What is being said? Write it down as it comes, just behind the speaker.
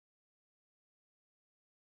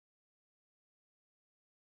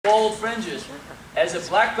gold fringes. As a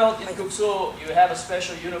black belt in Kuksu, you have a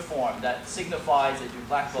special uniform that signifies that you're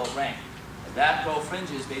black belt rank. And that gold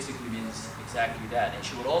fringes basically means exactly that. And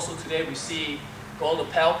she would also today receive gold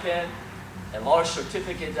lapel pin, a large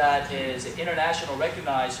certificate that is an international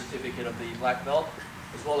recognized certificate of the black belt,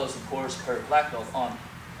 as well as, of course, her black belt on.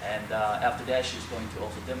 And after that, she's going to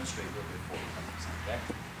also demonstrate a little bit for you. Okay?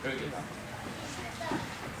 Very good.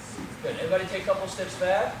 Good. Everybody take a couple steps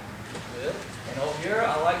back. Good. And over here,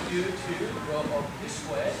 I'd like you to go up this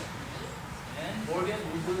way. And Morgan,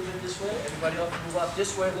 move a little bit this way. Everybody else move up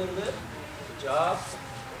this way a little bit. Good job.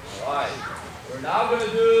 All right. We're now going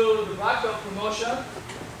to do the black belt promotion.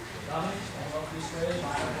 Dominic, stand up this way.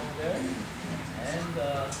 Mine over there. And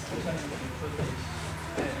this time you can put this.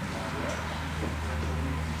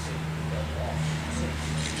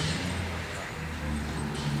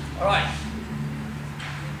 All right.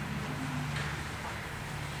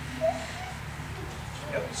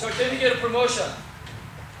 Yep. Certificate of promotion.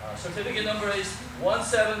 Certificate number is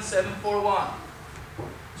 17741.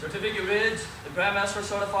 Certificate reads, the Grandmaster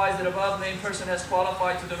certifies that above named person has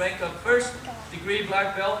qualified to the rank of first degree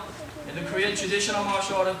black belt in the Korean traditional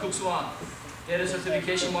martial art of Kuksuan. Data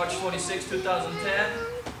certification March 26, 2010.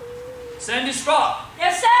 Sandy Strack.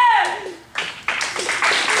 Yes, sir!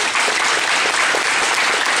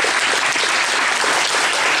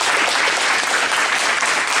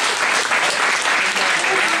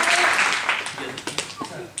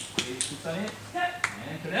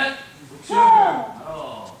 And connect.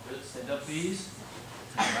 Oh, good. Stand up, please.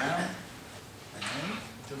 Turn around. And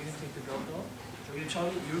저기는 take the belt off. 저기는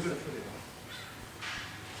Charlie, you're going to put it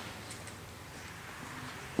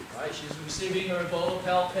on. Right, she's receiving her gold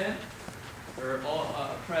lapel pin. Her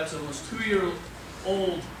perhaps almost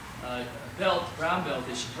 2-year-old belt, brown belt,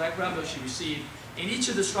 black brown belt she received. In each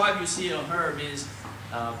of the stripes you see on her means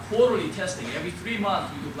quarterly testing. Every 3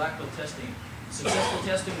 months we do black belt testing. Successful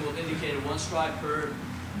testing will indicate a 1 stripe per.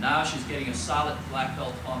 Now she's getting a solid black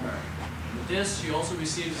belt on her. And with this, she also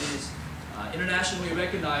received this internationally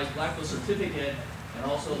recognized black belt certificate and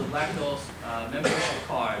also the black belt membership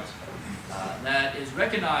cards that is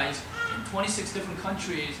recognized in 26 different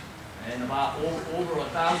countries and about over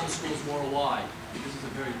 1,000 schools worldwide. This is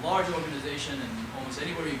a very large organization, and almost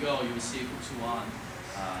anywhere you go, you will see Kuksuan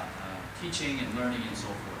teaching and learning and so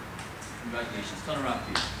forth. Congratulations. Turn around,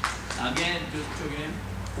 please. Now again, do Choginim.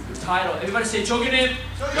 The title. Everybody say Choginim.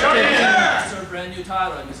 Choginim. That's our brand new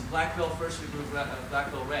title. It's a black belt first degree black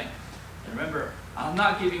belt rank. And remember, I'm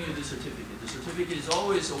not giving you the certificate. The certificate is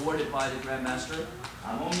always awarded by the Grandmaster.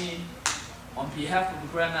 I'm only, on behalf of the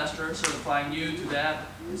Grandmaster, certifying you to that,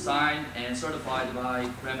 signed and certified by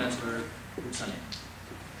Grandmaster Uksanin.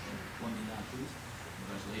 One minute now, please.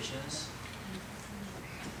 Congratulations.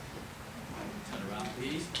 Turn around,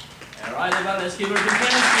 please. All right, everybody, let's give her a big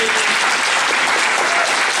hand, please.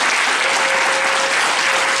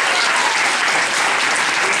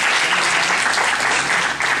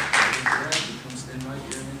 Stand right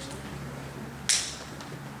here next to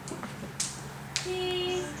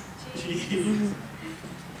cheese. Cheese.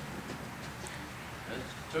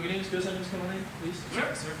 Choginim, 교사님, come on in, please.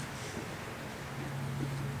 Sure, sir.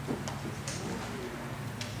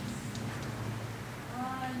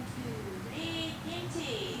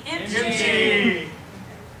 Kimchi.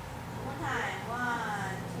 One time. 1,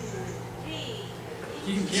 2, 3.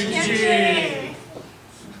 Kimchi.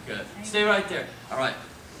 Good. Stay right there. All right.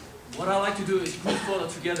 What I like to do is group photo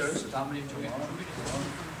together. So Dominic, 저기.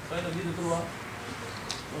 저희는 니들 들어와.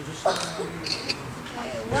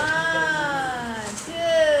 1, 2,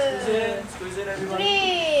 3.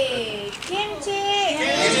 Kimchi.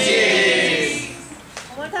 Kimchi.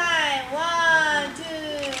 One more time. 1, 2,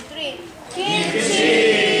 3.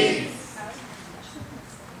 Kimchi.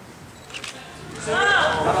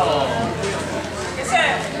 Yes,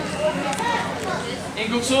 sir. In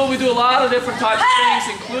Kuksu, we do a lot of different types of things,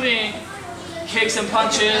 including kicks and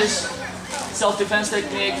punches, self-defense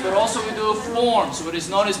techniques, but also we do forms, what is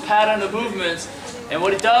known as pattern of movements. And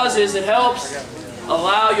what it does is it helps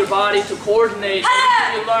allow your body to coordinate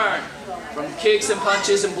everything you learn, from kicks and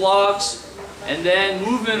punches and blocks, and then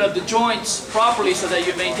movement of the joints properly so that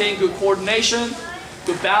you maintain good coordination,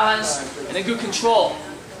 good balance, and then good control,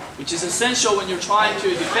 which is essential when you're trying to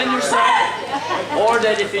defend yourself, or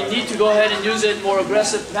that if you need to go ahead and use it in more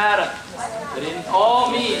aggressive pattern. But in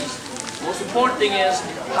all means, the most important thing is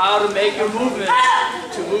how to make your movement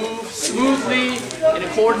to move smoothly in a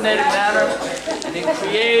coordinated manner, and then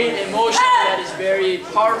create a motion that is very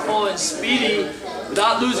powerful and speedy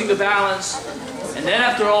without losing the balance, and then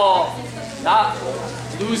after all, not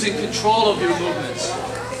losing control of your movements.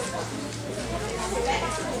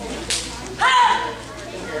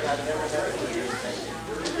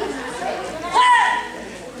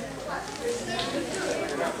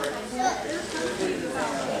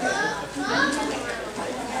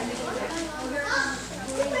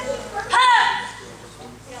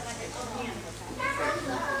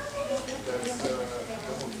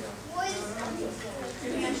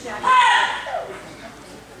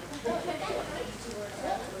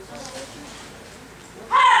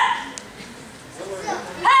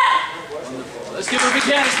 give her a big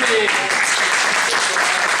hand, please.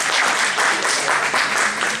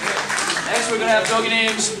 Next, we're going to have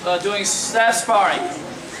Joginim doing staff sparring.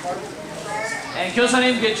 And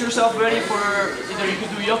교사님, get yourself ready for either you can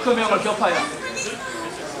do 역금형 or 격파형.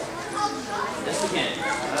 Yes, we can.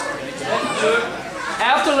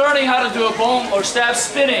 After learning how to do a bomb or staff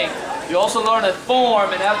spinning, you also learn a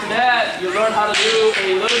form, and after that, you learn how to do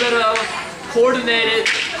a little bit of coordinated,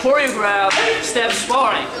 choreographed step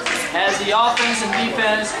sparring. Has the offense and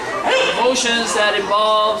defense motions that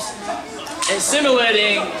involves and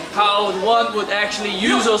simulating how one would actually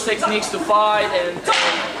use those techniques to fight and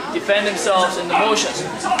defend themselves in the motions.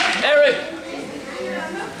 Eric!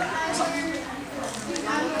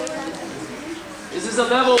 This is a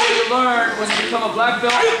level where you learn when you become a black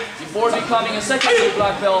belt before becoming a secondary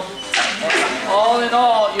black belt. And all in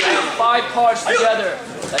all, you have 5 parts together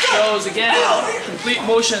that shows, again, complete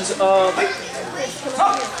motions of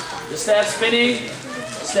the step spinning,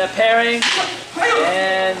 step pairing,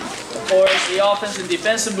 and of course the offense and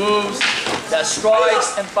defensive moves that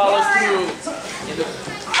strikes and follows through.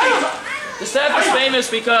 The staff is famous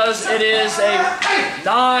because it is a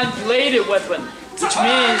non-bladed weapon, which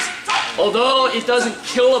means although it doesn't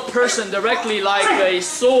kill a person directly like a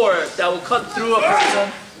sword that will cut through a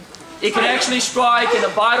person, it can actually strike in the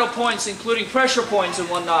vital points, including pressure points and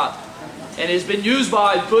whatnot. And it has been used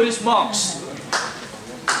by Buddhist monks.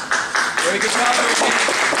 Very good job, everybody.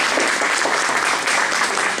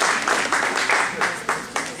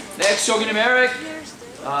 Next, Joginim Eric.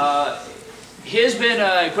 He has been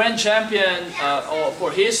a grand champion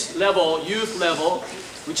for his level, youth level,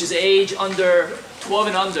 which is age under 12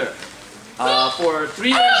 and under, for 3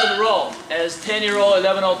 years in a row as 10-year-old,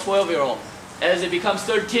 11-year-old, 12-year-old. As it becomes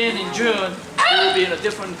 13 in June, he will be in a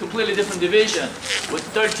completely different division, with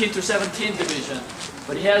 13th or 17th division.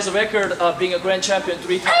 But he has a record of being a grand champion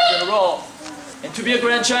 3 times in a row. And to be a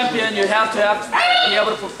grand champion, you have to be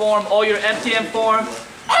able to perform all your MTM form,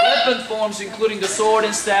 weapon forms, including the sword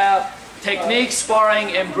and staff, technique,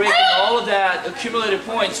 sparring, and breaking. All of that accumulated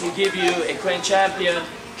points will give you a grand champion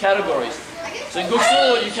categories. So in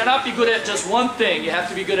Guksu, you cannot be good at just one thing. You have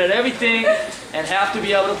to be good at everything and have to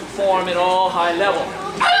be able to perform at all high level.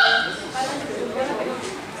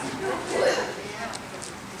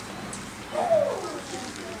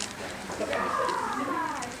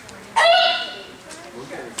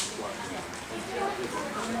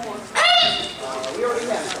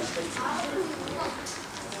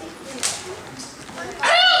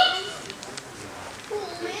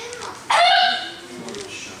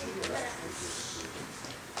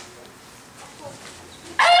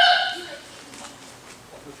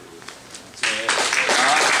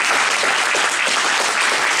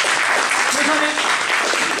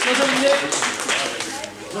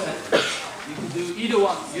 You can do either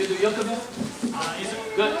one. You do Yokomo?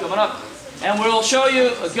 Good, coming up. And we'll show you,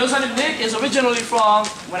 Gyosanim Nick is originally from,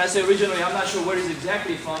 when I say originally, I'm not sure where he's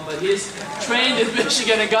exactly from, but he's trained in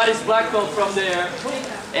Michigan and got his black belt from there.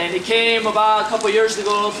 And he came about a couple years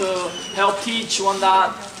ago to help teach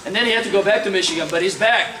whatnot. And then he had to go back to Michigan, but he's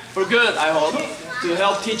back for good, I hope, to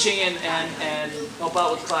help teaching and help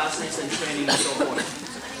out with classes and training and so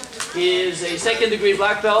forth. He is a 2nd degree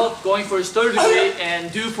black belt, going for his 3rd degree,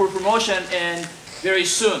 and due for promotion and very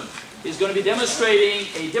soon. He's going to be demonstrating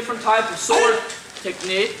a different type of sword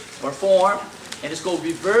technique or form, and it's called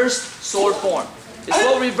reversed sword form. It's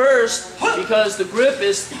called reversed because the grip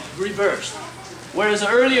is reversed. Whereas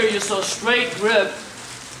earlier you saw straight grip,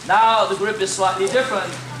 now the grip is slightly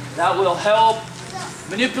different. That will help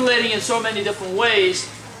manipulating in so many different ways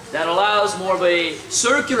that allows more of a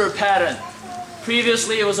circular pattern.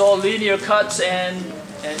 Previously it was all linear cuts and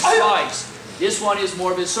strikes. This one is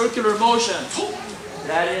more of a circular motion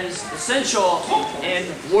that is essential in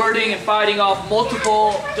warding and fighting off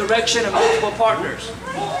multiple direction and multiple partners.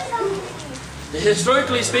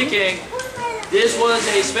 Historically speaking, this was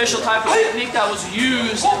a special type of technique that was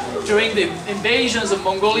used during the invasions of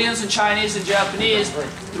Mongolians and Chinese and Japanese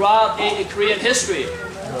throughout Korean history.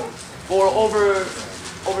 For over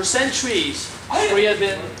centuries, Korea had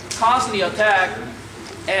been constantly attacked,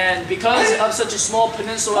 and because of such a small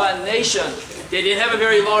peninsula and nation, they didn't have a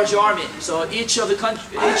very large army. So each of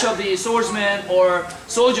the swordsmen or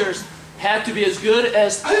soldiers had to be as good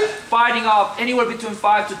as fighting off anywhere between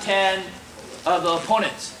 5 to 10 of the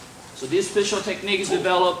opponents. So this special technique is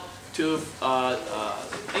developed to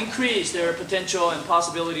increase their potential and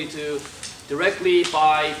possibility to directly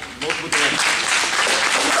fight multiple directions.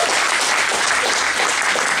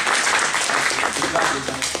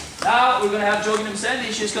 Now we're going to have Joginim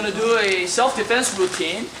Sandy. She's going to do a self-defense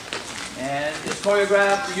routine. And it's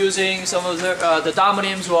choreographed using some of the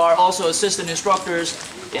dominims who are also assistant instructors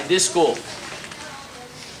in this school.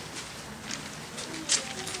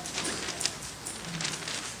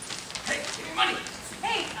 Hey, give me money.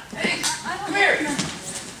 Hey, come here.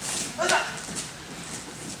 What's up?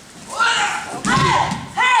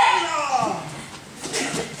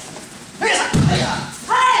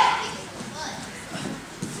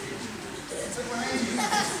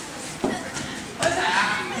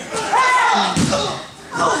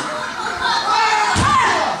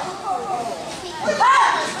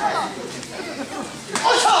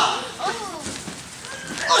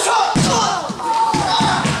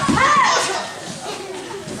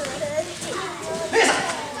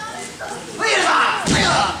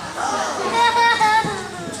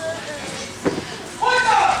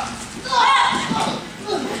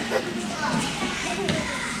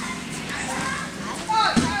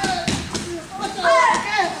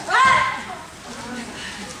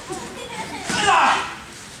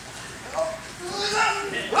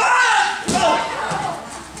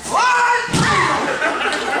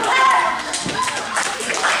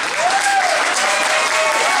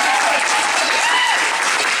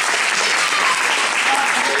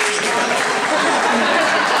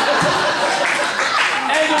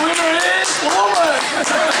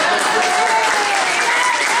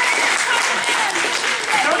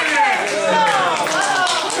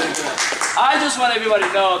 I just want everybody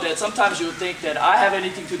to know that sometimes you think that I have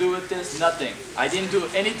anything to do with this. Nothing. I didn't do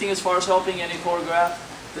anything as far as helping any choreograph.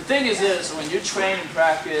 The thing is this, when you train and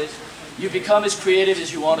practice, you become as creative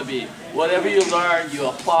as you want to be. Whatever you learn, you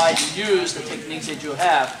apply, you use the techniques that you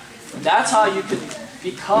have. And that's how you can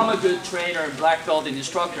become a good trainer and black belt and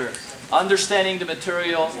instructor. Understanding the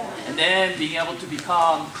material and then being able to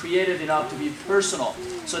become creative enough to be personal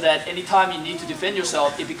so that anytime you need to defend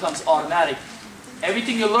yourself, it becomes automatic.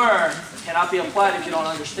 Everything you learn cannot be applied if you don't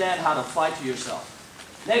understand how to apply to yourself.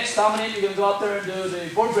 Next, Dominic, you're going to go out there and do the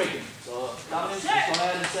board breaking. So, Dominic, just go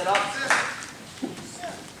ahead and set up.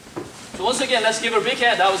 So once again, let's give her a big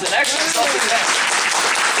hand. That was an excellent self-defense.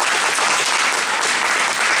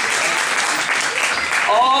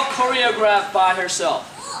 All choreographed by herself.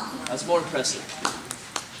 That's more impressive.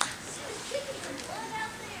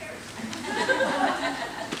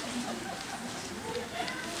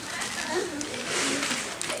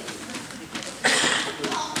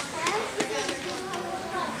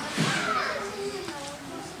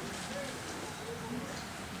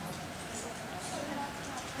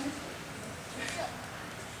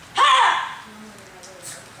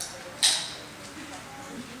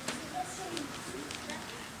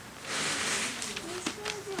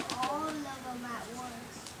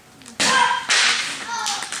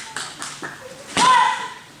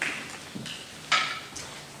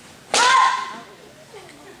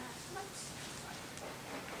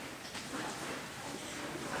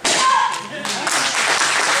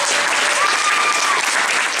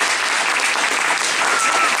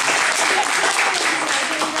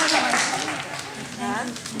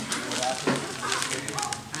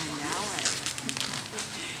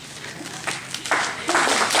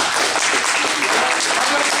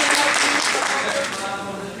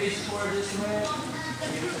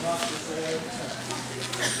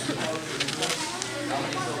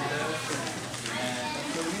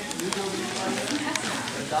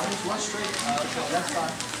 One straight. That's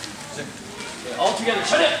fine. All together.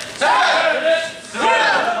 Shut it.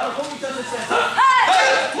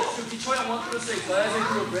 Detroit 1 through 6. As a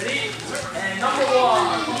group. Ready? And number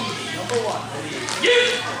one. Ready?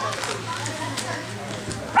 You.